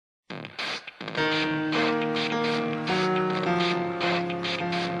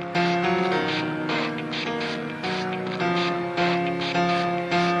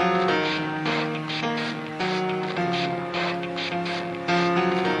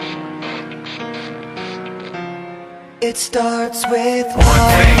It starts with one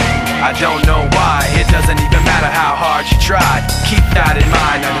thing, I don't know why. It doesn't even matter how hard you try. Keep that in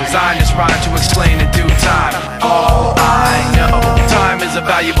mind. I designed this rhyme to explain in due time. All I know, time is a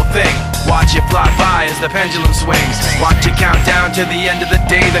valuable thing. Watch it fly by as the pendulum swings. Watch it count down to the end of the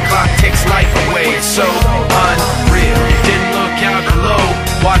day. The clock takes life away. It's so unreal. Didn't look out below.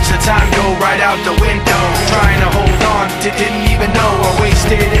 Watch the time go right out the window. Trying to hold on to didn't even know I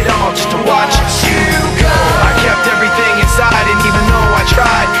wasted it all just to watch you go. I kept everything inside, and even though I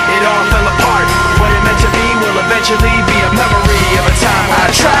tried, it all fell apart. What it meant to be will eventually be a memory of a time I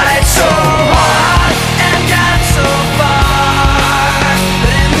tried so hard and got so far,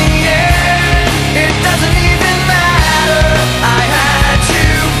 but in the end, it doesn't even matter. I had to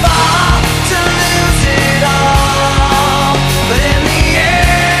fall to lose it all, but in the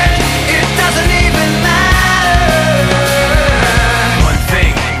end, it doesn't even matter. One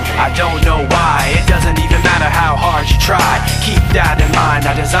thing, I don't know why. It doesn't even matter how hard you try. Keep that in mind.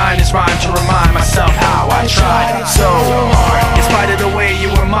 I designed this rhyme to remind myself how I tried so hard. In spite of the way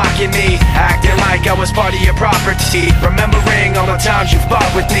you were mocking me, acting like I was part of your property, remembering all the times you fought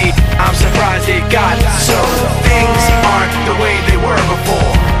with me, I'm surprised it got so. Things aren't the way they were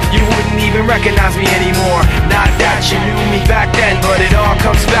before. You wouldn't even recognize me anymore. Not that you knew me back then, but it all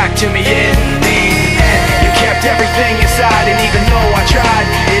comes back to me in the end. You kept everything inside, and even though I tried,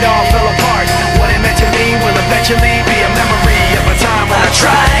 it all fell apart. What it meant to me will eventually be a memory of a time when I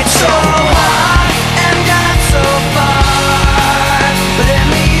tried so hard and got so far, but in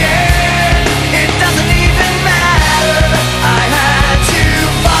the end, it doesn't even matter. I had to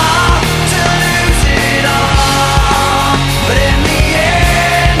fall to lose it all, but in the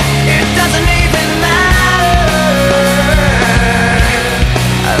end, it doesn't even matter.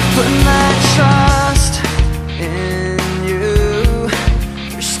 I put my trust in you,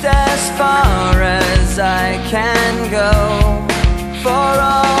 pushed as far as I can go.